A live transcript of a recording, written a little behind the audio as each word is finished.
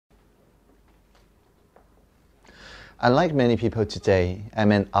Unlike many people today,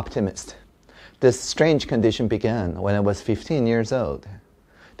 I'm an optimist. This strange condition began when I was 15 years old.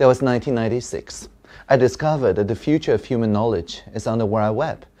 That was 1996. I discovered that the future of human knowledge is on the World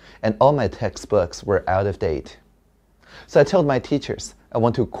Web, and all my textbooks were out of date. So I told my teachers I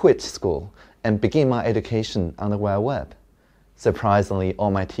want to quit school and begin my education on the World Web. Surprisingly, all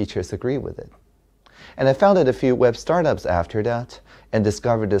my teachers agreed with it. And I founded a few web startups after that and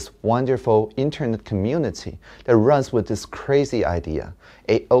discovered this wonderful internet community that runs with this crazy idea,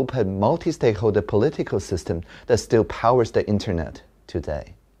 an open, multi-stakeholder political system that still powers the internet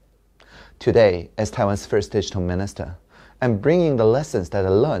today. Today, as Taiwan's first digital minister, I'm bringing the lessons that I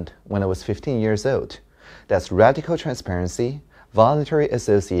learned when I was 15 years old. That's radical transparency, voluntary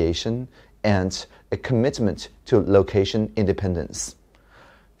association, and a commitment to location independence.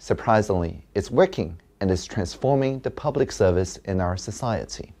 Surprisingly, it's working and is transforming the public service in our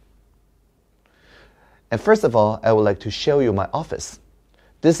society. And first of all, I would like to show you my office.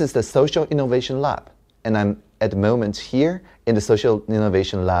 This is the Social Innovation Lab, and I'm at the moment here in the Social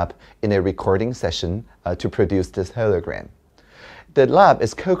Innovation Lab in a recording session to produce this hologram. The lab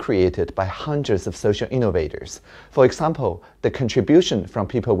is co-created by hundreds of social innovators. For example, the contribution from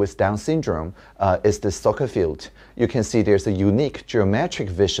people with Down syndrome is the soccer field. You can see there's a unique geometric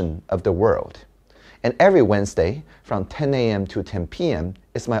vision of the world. And every Wednesday from 10 a.m. to 10 p.m.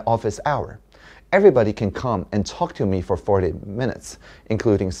 is my office hour. Everybody can come and talk to me for 40 minutes,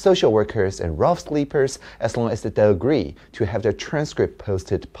 including social workers and rough sleepers, as long as they agree to have their transcript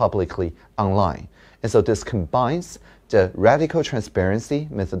posted publicly online. And so this combines the radical transparency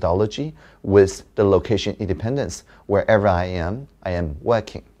methodology with the location independence. Wherever I am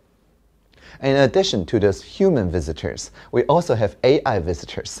working. And in addition to those human visitors, we also have AI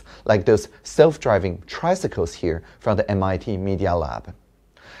visitors, like those self-driving tricycles here from the MIT Media Lab.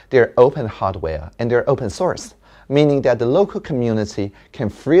 They're open hardware and they're open source, meaning that the local community can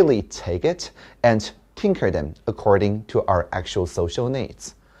freely take it and tinker them according to our actual social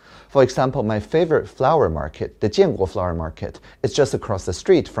needs. For example, my favorite flower market, the Jianguo Flower Market, is just across the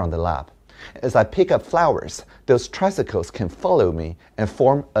street from the lab. As I pick up flowers, those tricycles can follow me and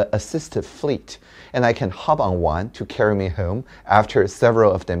form an assistive fleet, and I can hop on one to carry me home after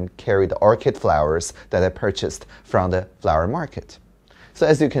several of them carry the orchid flowers that I purchased from the flower market. So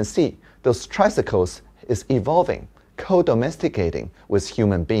as you can see, those tricycles is evolving, co-domesticating with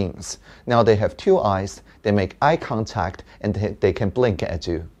human beings. Now they have two eyes, they make eye contact, and they can blink at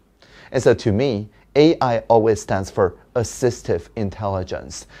you. And so to me, AI always stands for assistive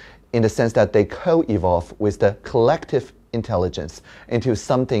intelligence, in the sense that they co-evolve with the collective intelligence into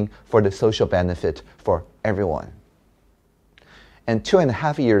something for the social benefit for everyone. And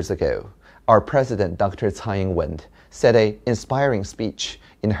 2.5 years ago, our president, Dr. Tsai Ing-wen, said an inspiring speech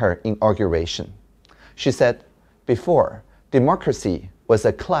in her inauguration. She said, before, democracy was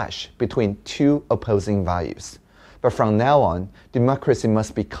a clash between two opposing values. But from now on, democracy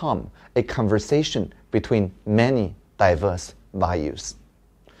must become a conversation between many diverse values.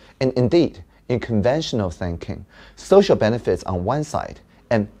 And indeed, in conventional thinking, social benefits on one side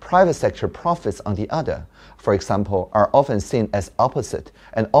and private sector profits on the other, for example, are often seen as opposite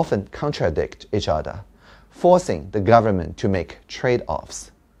and often contradict each other, forcing the government to make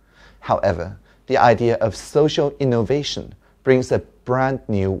trade-offs. However, the idea of social innovation brings a brand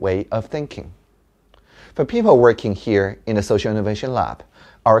new way of thinking. For people working here in the Social Innovation Lab,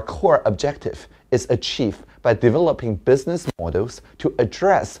 our core objective is achieved by developing business models to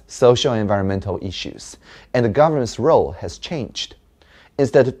address social and environmental issues, and the government's role has changed.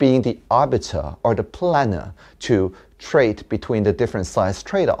 Instead of being the arbiter or the planner to trade between the different size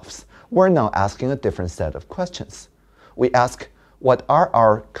trade-offs, we're now asking a different set of questions. We ask, what are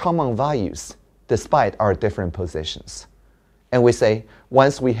our common values despite our different positions? And we say,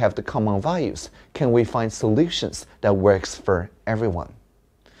 once we have the common values, can we find solutions that works for everyone?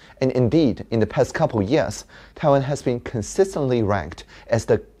 And indeed, in the past couple of years, Taiwan has been consistently ranked as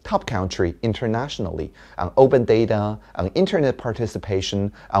the top country internationally on open data, on internet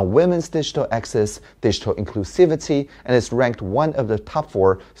participation, on women's digital access, digital inclusivity, and is ranked one of the top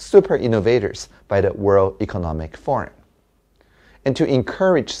 4 super innovators by the World Economic Forum. And to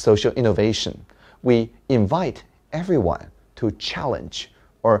encourage social innovation, we invite everyone to challenge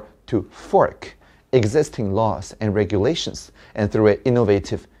or to fork existing laws and regulations, and through an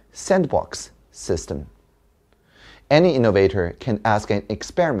innovative sandbox system. Any innovator can ask an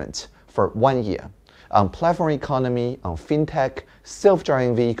experiment for 1 year on platform economy, on fintech,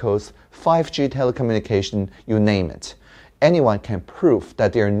 self-driving vehicles, 5G telecommunication, you name it. Anyone can prove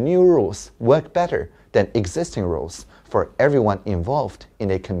that their new rules work better than existing rules for everyone involved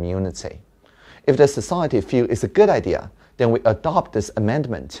in a community. If the society feels it's a good idea, then we adopt this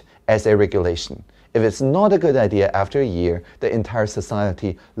amendment as a regulation. If it's not a good idea after a year, the entire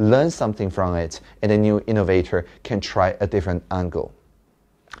society learns something from it, and a new innovator can try a different angle.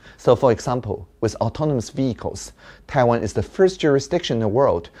 So for example, with autonomous vehicles, Taiwan is the first jurisdiction in the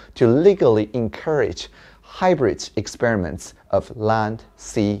world to legally encourage hybrid experiments of land,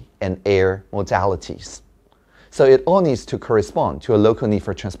 sea, and air modalities. So it all needs to correspond to a local need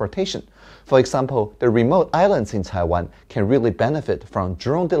for transportation. For example, the remote islands in Taiwan can really benefit from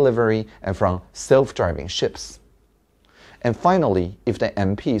drone delivery and from self-driving ships. And finally, if the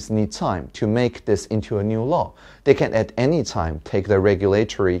MPs need time to make this into a new law, they can at any time take the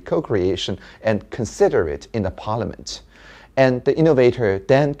regulatory co-creation and consider it in the parliament. And the innovator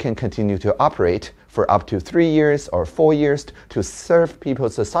then can continue to operate for up to 3 years or 4 years to serve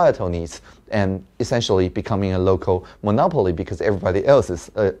people's societal needs and essentially becoming a local monopoly because everybody else is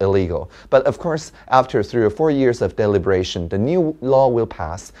illegal. But of course, after 3 or 4 years of deliberation, the new law will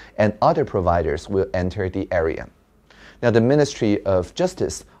pass and other providers will enter the area. Now, the Ministry of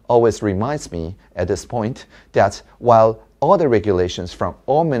Justice always reminds me at this point that while all the regulations from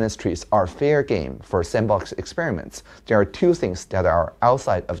all ministries are fair game for sandbox experiments, there are 2 things that are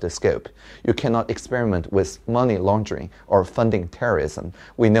outside of the scope. You cannot experiment with money laundering or funding terrorism.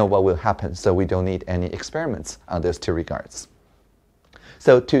 We know what will happen, so we don't need any experiments on those 2 regards.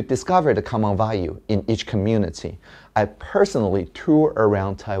 So to discover the common value in each community, I personally tour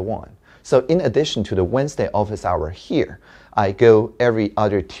around Taiwan. So in addition to the Wednesday office hour here, I go every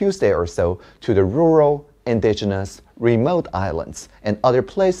other Tuesday or so to the rural, indigenous, remote islands and other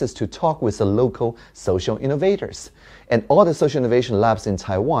places to talk with the local social innovators. And all the social innovation labs in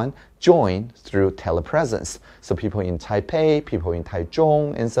Taiwan join through telepresence. So people in Taipei, people in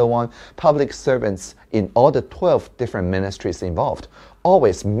Taichung, and so on, public servants in all the 12 different ministries involved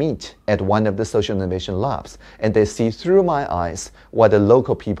always meet at one of the social innovation labs, and they see through my eyes what the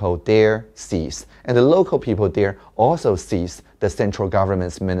local people there sees. And the local people there also sees the central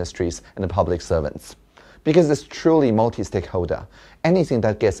government's ministries and the public servants. Because it's truly multi-stakeholder. Anything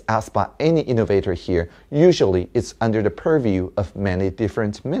that gets asked by any innovator here, usually it's under the purview of many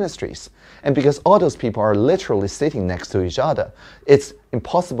different ministries. And because all those people are literally sitting next to each other, it's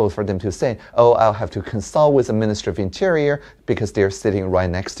impossible for them to say, oh, I'll have to consult with the Minister of Interior because they're sitting right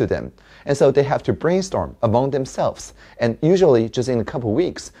next to them. And so they have to brainstorm among themselves. And usually just in a couple of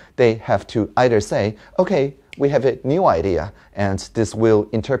weeks, they have to either say, okay, we have a new idea, and this will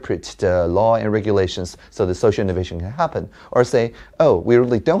interpret the law and regulations so the social innovation can happen. Or say, oh, we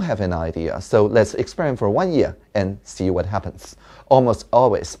really don't have an idea, so let's experiment for 1 year and see what happens. Almost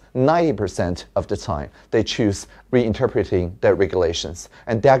always, 90% of the time, they choose reinterpreting the regulations.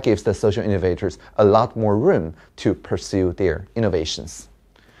 And that gives the social innovators a lot more room to pursue their innovations.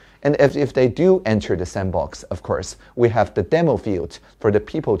 And if they do enter the sandbox, of course, we have the demo field for the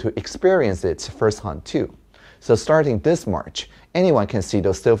people to experience it firsthand too. So starting this March, anyone can see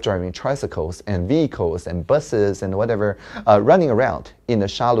those self-driving tricycles and vehicles and buses and whatever running around in the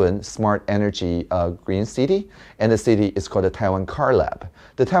Shalun Smart Energy Green City. And the city is called the Taiwan Car Lab.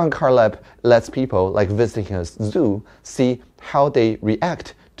 The Taiwan Car Lab lets people, like visiting a zoo, see how they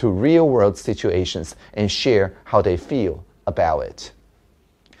react to real-world situations and share how they feel about it.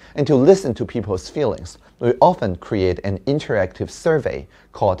 And to listen to people's feelings, we often create an interactive survey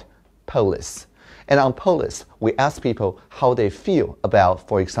called Polis. And on Polis, we ask people how they feel about,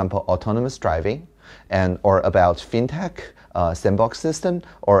 for example, autonomous driving, or about fintech, sandbox system,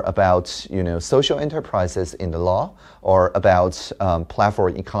 or about social enterprises in the law, or about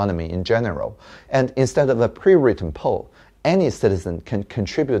platform economy in general. And instead of a pre-written poll, any citizen can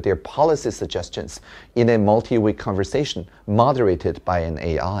contribute their policy suggestions in a multi-week conversation moderated by an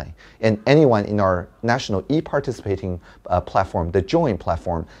AI. And anyone in our national e-participating platform, the Join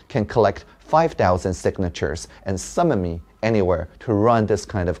platform, can collect 5,000 signatures and summon me anywhere to run this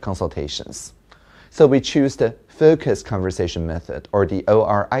kind of consultations. So we choose the focused conversation method, or the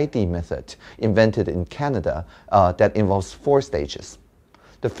ORID method, invented in Canada, that involves 4 stages.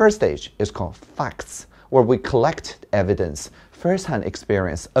 The first stage is called facts, where we collect evidence, first-hand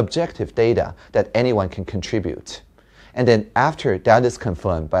experience, objective data that anyone can contribute. And then after that is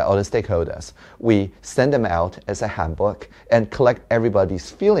confirmed by all the stakeholders, we send them out as a handbook and collect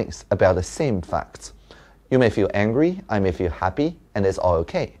everybody's feelings about the same facts. You may feel angry, I may feel happy, and it's all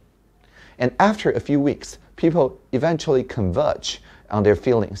okay. And after a few weeks, people eventually converge on their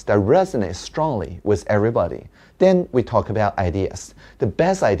feelings that resonate strongly with everybody. Then we talk about ideas. The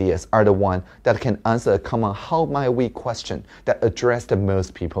best ideas are the ones that can answer a common how might we question that address the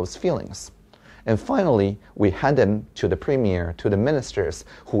most people's feelings. And finally, we hand them to the premier, to the ministers,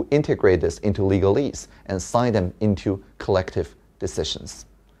 who integrate this into legalese and sign them into collective decisions.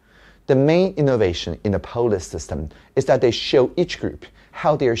 The main innovation in the police system is that they show each group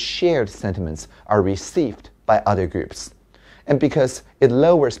how their shared sentiments are received by other groups. And because it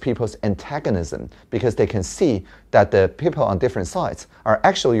lowers people's antagonism, because they can see that the people on different sides are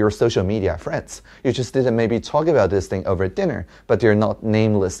actually your social media friends. You just didn't maybe talk about this thing over dinner, but they're not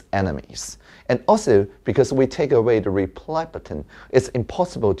nameless enemies. And also, because we take away the reply button, it's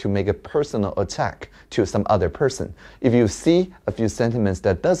impossible to make a personal attack to some other person. If you see a few sentiments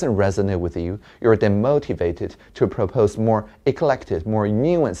that doesn't resonate with you, you're then motivated to propose more eclectic, more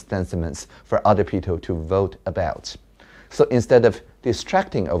nuanced sentiments for other people to vote about. So instead of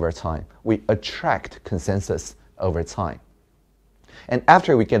distracting over time, we attract consensus over time. And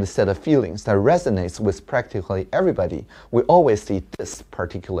after we get a set of feelings that resonates with practically everybody, we always see this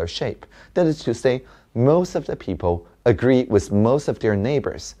particular shape. That is to say, most of the people agree with most of their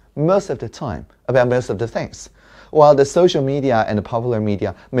neighbors most of the time about most of the things. While the social media and the popular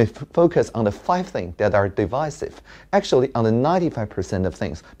media may focus on the 5 things that are divisive, actually on the 95% of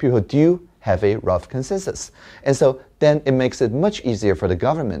things, people do have a rough consensus. And so then it makes it much easier for the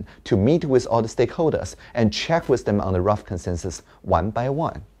government to meet with all the stakeholders and check with them on the rough consensus one by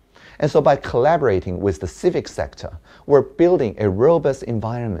one. And so by collaborating with the civic sector, we're building a robust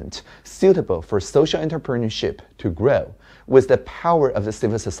environment suitable for social entrepreneurship to grow, with the power of the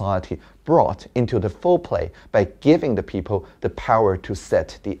civil society brought into the full play by giving the people the power to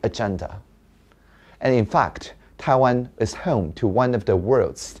set the agenda. And in fact, Taiwan is home to one of the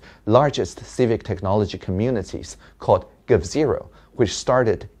world's largest civic technology communities called GovZero, which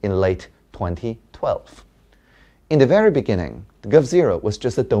started in late 2012. In the very beginning, the GovZero was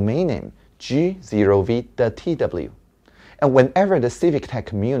just a domain name, G0v.tw. And whenever the civic tech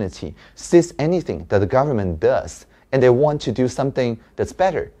community sees anything that the government does, and they want to do something that's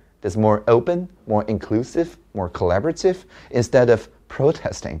better, that's more open, more inclusive, more collaborative, instead of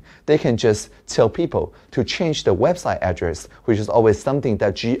protesting, they can just tell people to change the website address, which is always something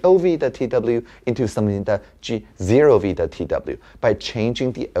that gov.tw, into something that g0v.tw. By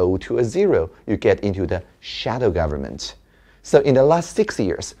changing the O to a 0, you get into the shadow government. So in the last 6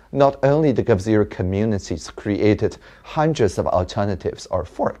 years, not only the GovZero communities created hundreds of alternatives or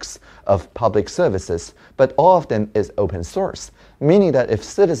forks of public services, but all of them is open source, meaning that if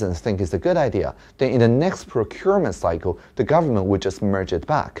citizens think it's a good idea, then in the next procurement cycle, the government would just merge it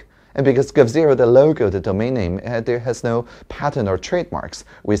back. And because GovZero, the logo, the domain name, there has no patent or trademarks,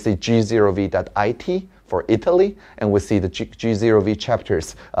 we see g0v.it for Italy, and we see the G0v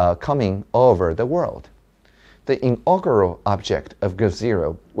chapters coming all over the world. The inaugural object of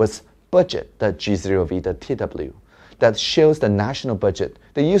GovZero was budget.g0v.tw that shows the national budget.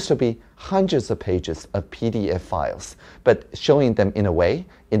 There used to be hundreds of pages of PDF files, but showing them in a way,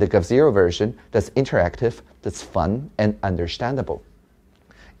 in the GovZero version, that's interactive, that's fun, and understandable.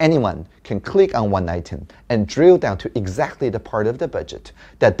 Anyone can click on one item and drill down to exactly the part of the budget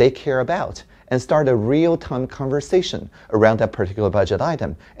that they care about and start a real-time conversation around that particular budget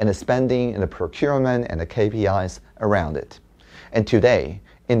item and the spending and the procurement and the KPIs around it. And today,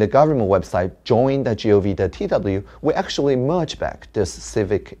 in the government website, join.gov.tw, we actually merge back this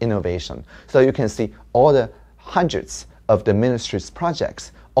civic innovation. So you can see all the hundreds of the ministry's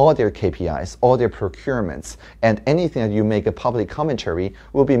projects, all their KPIs, all their procurements, and anything that you make a public commentary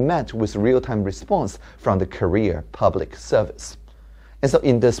will be met with real-time response from the Korea Public Service. And so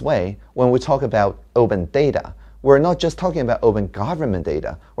in this way, when we talk about open data, we're not just talking about open government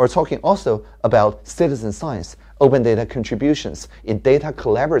data, we're talking also about citizen science, open data contributions in data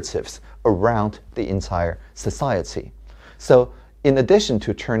collaboratives around the entire society. So in addition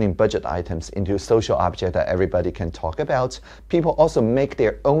to turning budget items into social objects that everybody can talk about, people also make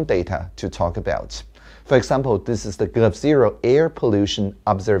their own data to talk about. For example, this is the GovZero Air Pollution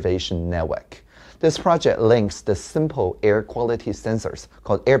Observation Network. This project links the simple air quality sensors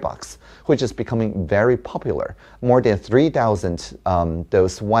called Airbox, which is becoming very popular. More than 3,000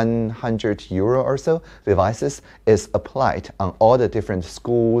 those €100 or so devices is applied on all the different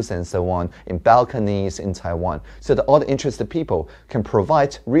schools and so on, in balconies in Taiwan, so that all the interested people can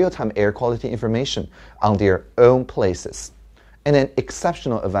provide real-time air quality information on their own places. And an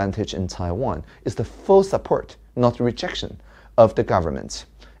exceptional advantage in Taiwan is the full support, not rejection, of the government.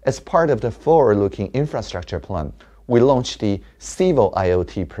 As part of the forward-looking infrastructure plan, we launched the Civil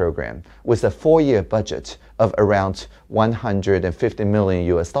IoT program with a 4-year budget of around $150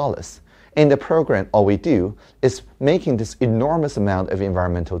 million. In the program, all we do is making this enormous amount of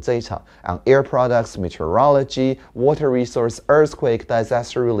environmental data on air products, meteorology, water resource, earthquake,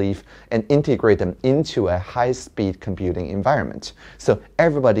 disaster relief, and integrate them into a high-speed computing environment. So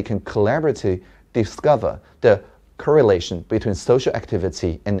everybody can collaboratively discover the correlation between social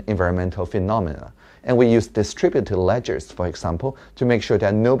activity and environmental phenomena. And we use distributed ledgers, for example, to make sure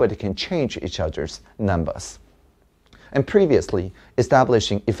that nobody can change each other's numbers. And previously,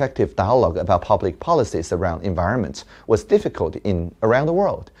 establishing effective dialogue about public policies around environment was difficult around the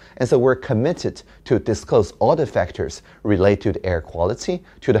world. And so we're committed to disclose all the factors related to air quality,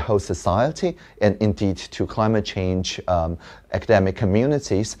 to the whole society, and indeed to climate change, academic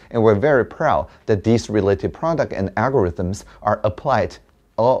communities. And we're very proud that these related products and algorithms are applied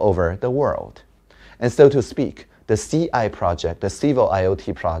all over the world. And so to speak, the CI project, the Civil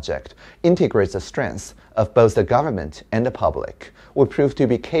IoT project, integrates the strengths of both the government and the public, will prove to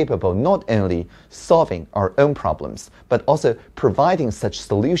be capable not only solving our own problems, but also providing such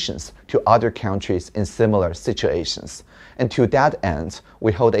solutions to other countries in similar situations. And to that end,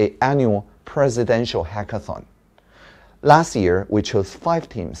 we hold an annual presidential hackathon. Last year, we chose 5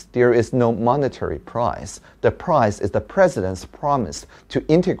 teams. There is no monetary prize. The prize is the president's promise to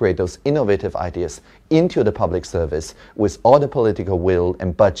integrate those innovative ideas into the public service with all the political will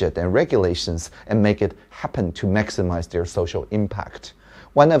and budget and regulations and make it happen to maximize their social impact.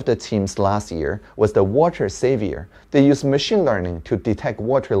 One of the teams last year was the Water Savior. They used machine learning to detect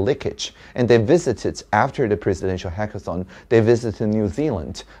water leakage, and they visited, after the presidential hackathon, they visited New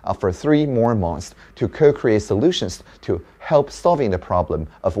Zealand for 3 more months to co-create solutions to help solving the problem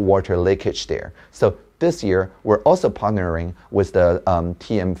of water leakage there. So this year, we're also partnering with the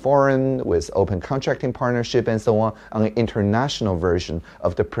TM Forum, with Open Contracting Partnership, and so on an international version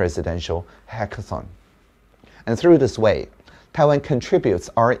of the presidential hackathon. And through this way, Taiwan contributes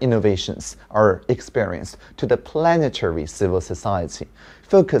our innovations, our experience to the planetary civil society,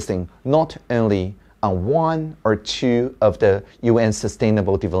 focusing not only on 1 or 2 of the UN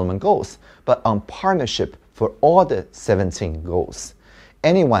Sustainable Development Goals, but on partnership for all the 17 goals.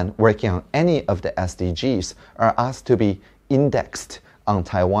 Anyone working on any of the SDGs are asked to be indexed on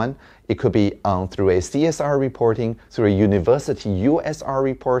Taiwan. It could be through a CSR reporting, through a university USR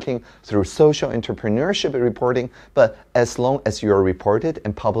reporting, through social entrepreneurship reporting. But as long as you are reported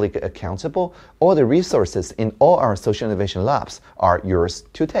and publicly accountable, all the resources in all our social innovation labs are yours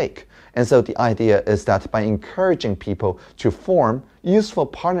to take. And so the idea is that by encouraging people to form useful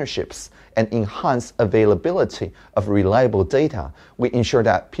partnerships and enhance availability of reliable data, we ensure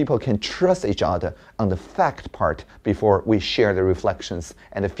that people can trust each other on the fact part before we share the reflections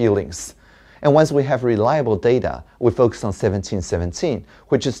and the feelings. And once we have reliable data, we focus on 1717,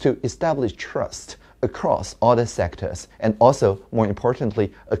 which is to establish trust across all the sectors and also, more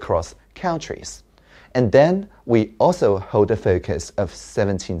importantly, across countries. And then we also hold the focus of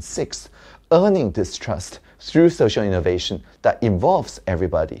 17.6, earning this trust through social innovation that involves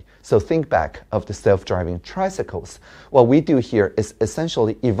everybody. So think back of the self-driving tricycles. What we do here is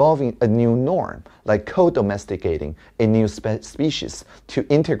essentially evolving a new norm, like co-domesticating a new species to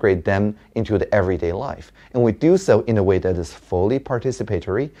integrate them into the everyday life. And we do so in a way that is fully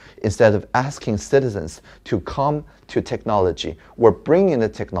participatory. Instead of asking citizens to come to technology, we're bringing the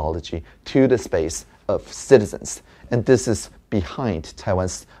technology to the space of citizens. And this is behind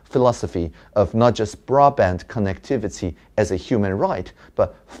Taiwan's philosophy of not just broadband connectivity as a human right,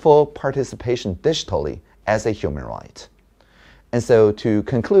 but full participation digitally as a human right. And so to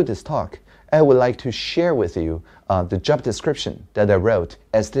conclude this talk, I would like to share with you the job description that I wrote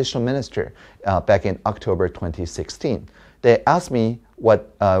as digital minister back in October 2016. They asked me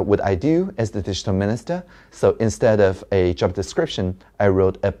what would I do as the digital minister. So instead of a job description, I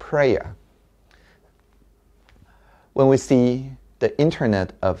wrote a prayer. When we see the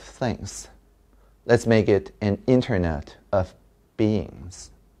Internet of Things, let's make it an Internet of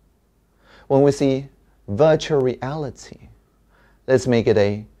Beings. When we see virtual reality, let's make it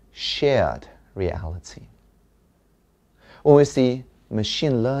a shared reality. When we see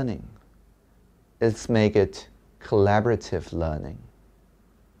machine learning, let's make it collaborative learning.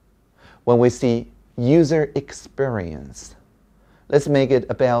 When we see user experience, let's make it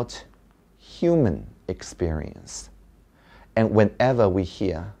about human experience. And whenever we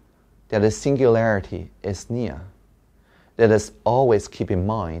hear that the singularity is near, let us always keep in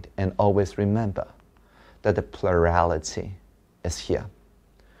mind and always remember that the plurality is here.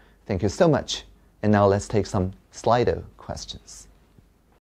 Thank you so much. And now let's take some Slido questions.